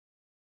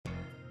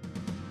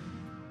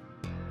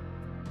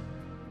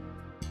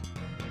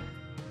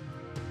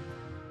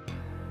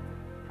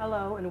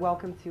Hello and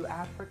welcome to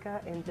Africa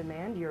in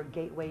Demand, your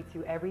gateway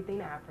to everything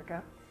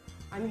Africa.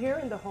 I'm here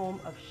in the home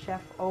of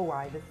Chef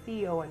Oy, the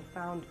CEO and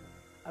founder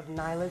of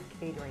Nyla's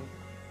Catering,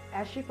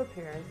 as she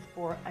prepares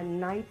for a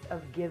Night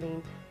of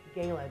Giving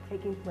gala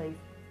taking place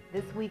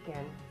this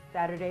weekend,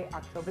 Saturday,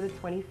 October the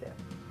 25th,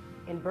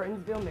 in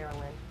Burtonsville,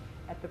 Maryland,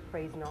 at the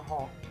Praisner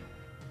Hall.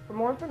 For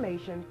more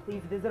information,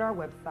 please visit our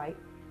website,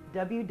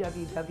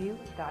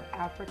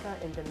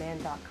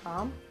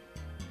 www.africaindemand.com,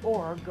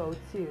 or go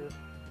to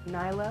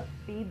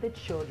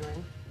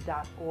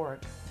nylafeedthechildren.org.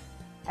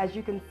 As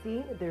you can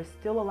see, there's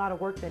still a lot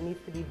of work that needs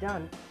to be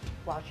done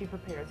while she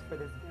prepares for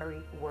this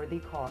very worthy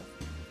cause.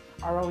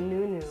 Our own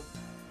Nunu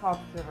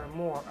talks to her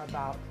more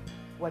about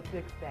what to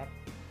expect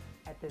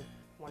at this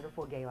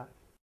wonderful gala.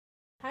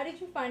 How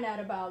did you find out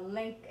about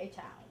Link a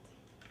Child?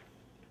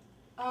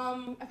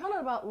 I found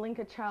out about Link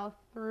a Child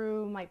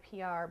through my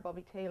PR,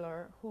 Bobby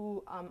Taylor,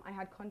 who I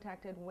had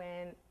contacted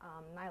when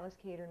Nyla's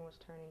Catering was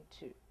turning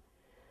 2.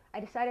 I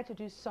decided to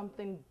do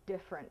something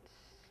different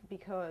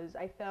because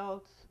I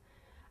felt,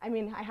 I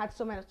had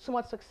so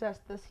much success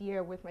this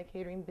year with my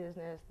catering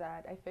business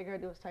that I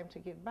figured it was time to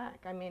give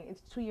back.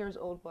 It's 2 years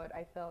old, but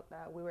I felt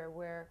that we were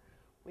where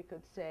we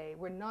could say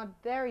we're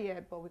not there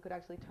yet, but we could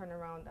actually turn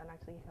around and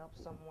actually help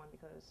someone,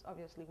 because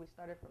obviously we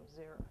started from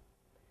zero.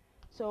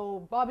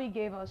 So Bobby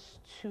gave us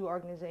 2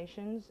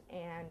 organizations,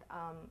 and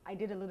I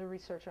did a little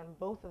research on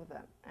both of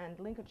them. And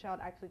Link a Child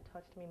actually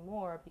touched me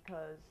more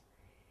because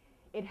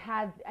it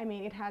has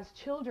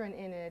children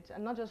in it,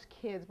 and not just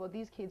kids, but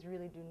these kids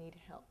really do need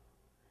help.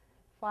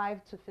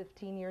 5 to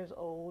 15 years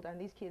old, and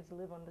these kids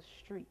live on the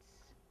streets.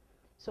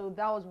 So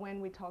that was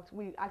when we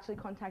actually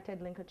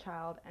contacted Link a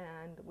Child,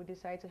 and we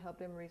decided to help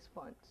them raise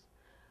funds.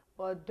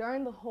 But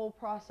during the whole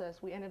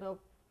process, we ended up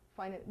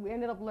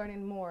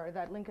learning more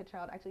that Link a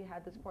Child actually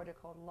had this project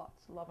called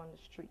LOTS, Love on the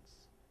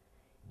Streets.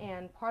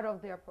 And part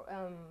of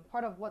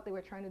what they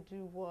were trying to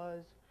do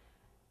was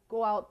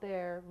go out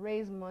there,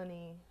 raise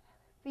money,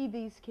 feed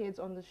these kids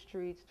on the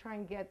streets, try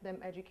and get them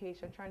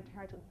education, try to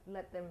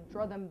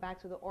draw them back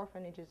to the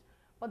orphanages,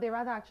 but they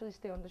rather actually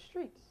stay on the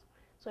streets.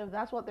 So if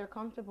that's what they're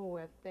comfortable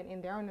with, then in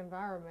their own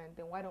environment,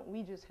 then why don't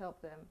we just help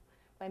them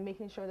by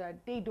making sure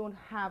that they don't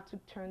have to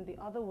turn the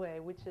other way,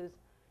 which is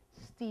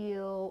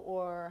steal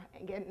or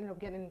getting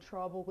in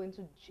trouble, going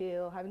to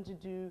jail, having to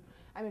do,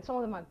 some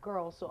of them are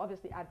girls, so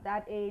obviously at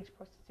that age,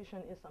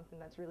 prostitution is something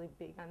that's really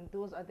big, and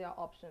those are their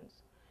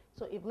options.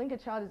 So if Link a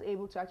Child is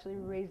able to actually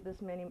raise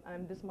this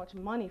much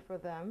money for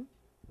them,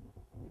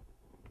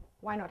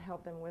 why not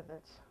help them with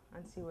it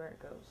and see where it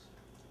goes?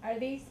 Are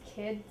these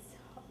kids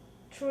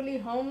truly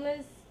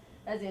homeless,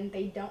 as in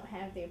they don't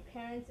have their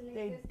parents in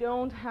existence? They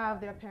don't have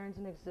their parents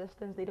in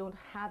existence. They don't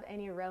have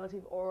any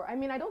relative, or I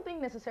don't think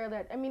necessarily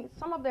that,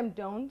 some of them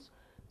don't.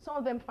 Some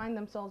of them find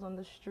themselves on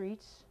the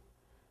streets.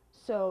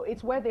 So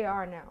it's where they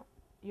are now.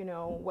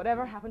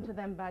 Whatever happened to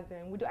them back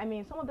then,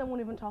 some of them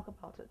won't even talk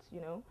about it,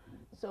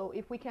 So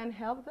if we can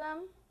help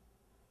them,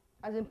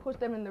 as in push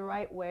them in the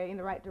right way, in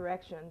the right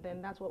direction,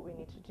 then that's what we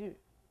need to do.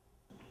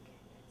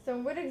 So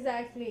what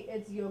exactly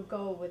is your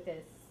goal with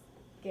this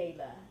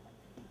gala?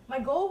 My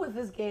goal with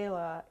this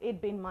gala, it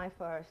being my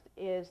first,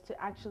 is to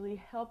actually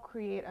help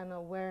create an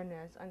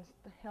awareness and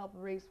help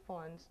raise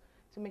funds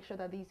to make sure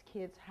that these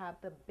kids have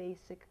the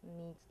basic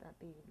needs that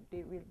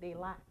they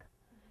lack.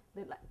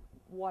 They lack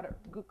water,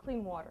 good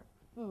clean water,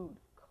 food,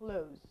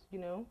 clothes,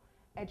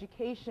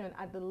 education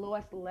at the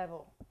lowest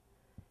level.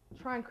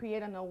 Try and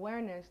create an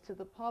awareness to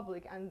the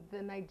public and the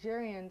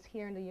Nigerians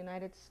here in the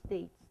United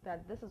States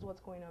that this is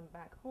what's going on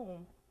back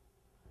home,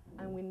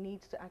 and we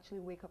need to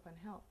actually wake up and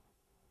help.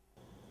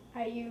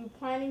 Are you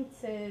planning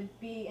to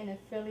be an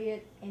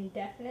affiliate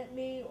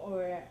indefinitely,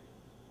 or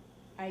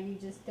are you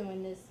just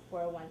doing this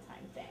for a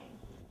one-time thing?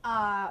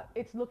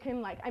 It's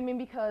looking like,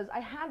 because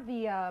I had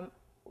the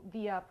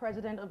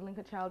president of Link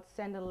a Child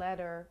send a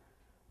letter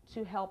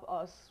to help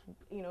us,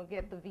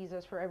 get the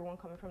visas for everyone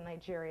coming from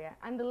Nigeria.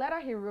 And the letter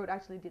he wrote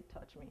actually did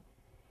touch me.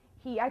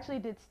 He actually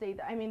did state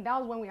that, that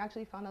was when we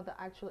actually found out the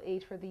actual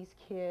age for these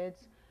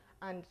kids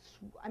and,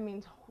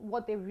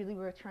 what they really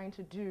were trying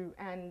to do.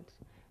 And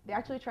they're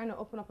actually trying to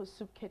open up a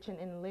soup kitchen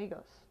in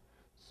Lagos.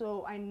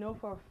 So I know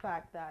for a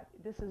fact that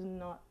this is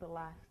not the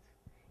last.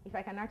 If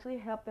I can actually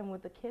help them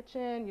with the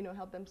kitchen,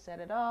 help them set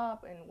it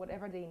up and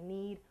whatever they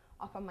need,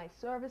 offer my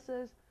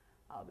services,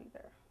 I'll be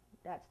there.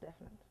 That's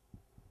definite.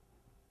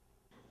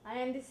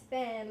 I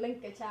understand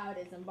Link a Child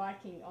is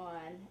embarking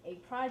on a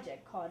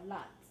project called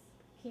LOTS.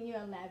 Can you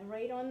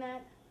elaborate on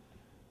that?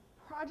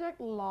 Project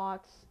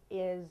LOTS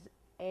is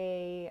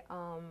a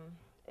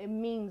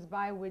means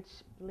by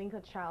which Link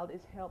a Child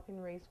is helping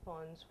raise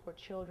funds for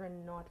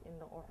children not in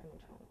the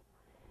orphanage home.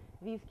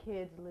 These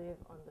kids live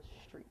on the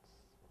streets.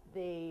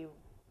 They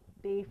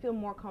feel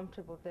more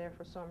comfortable there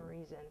for some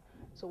reason.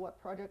 So what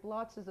Project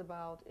LOTS is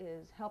about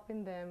is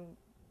helping them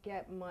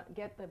get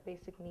the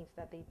basic needs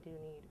that they do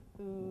need: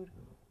 food,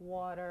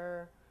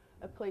 water,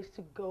 a place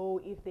to go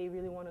if they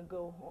really want to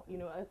go home,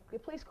 a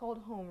place called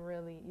home,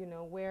 really,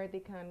 where they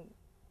can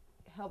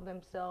help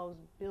themselves,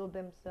 build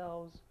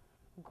themselves,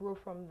 grow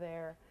from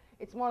there.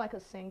 It's more like a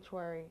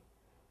sanctuary.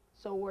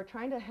 So we're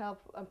trying to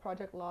help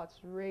Project Lots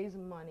raise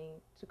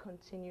money to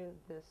continue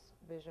this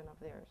vision of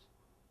theirs.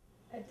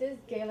 At this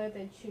gala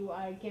that you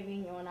are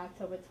giving on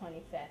October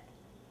 25th,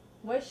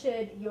 what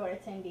should your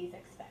attendees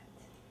expect?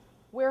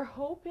 We're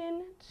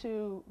hoping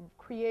to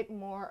create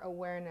more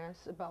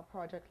awareness about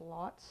Project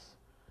Lots.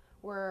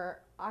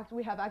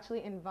 We have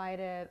actually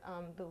invited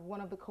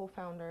one of the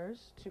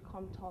co-founders to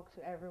come talk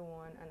to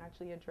everyone and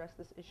actually address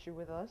this issue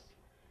with us.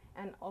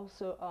 And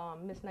also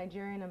Miss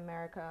Nigerian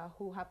America,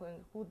 who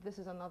this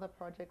is another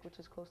project which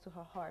is close to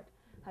her heart,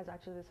 has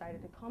actually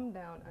decided to come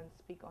down and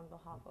speak on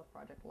behalf of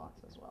Project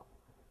Lots as well.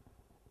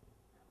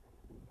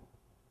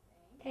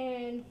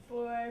 And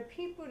for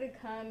people to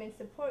come and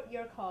support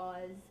your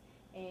cause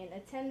and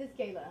attend this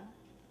gala,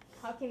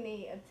 how can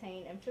they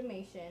obtain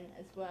information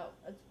as well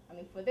as,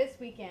 for this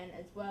weekend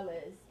as well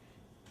as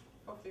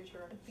for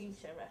future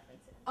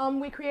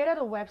references? We created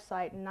a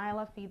website,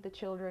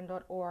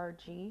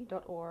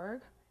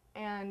 nylafeedthechildren.org,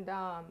 and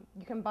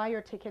you can buy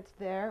your tickets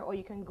there, or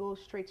you can go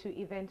straight to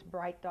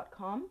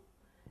eventbrite.com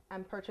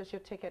and purchase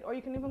your ticket, or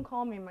you can even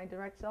call me. My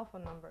direct cell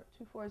phone number,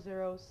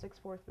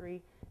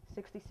 240-643-6687.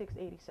 Thank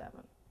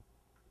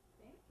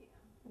you.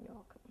 You're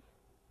welcome.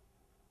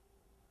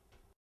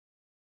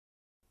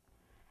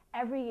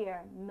 Every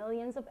year,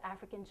 millions of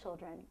African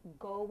children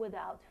go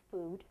without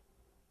food,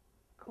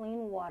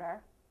 clean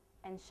water,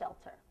 and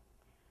shelter.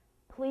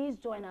 Please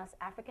join us,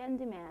 Africa in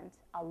Demand,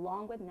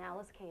 along with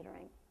Nylus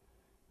Catering,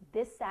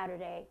 this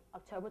Saturday,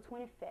 October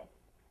 25th,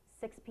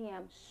 6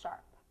 p.m.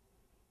 sharp.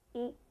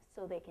 Eat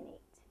so they can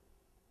eat.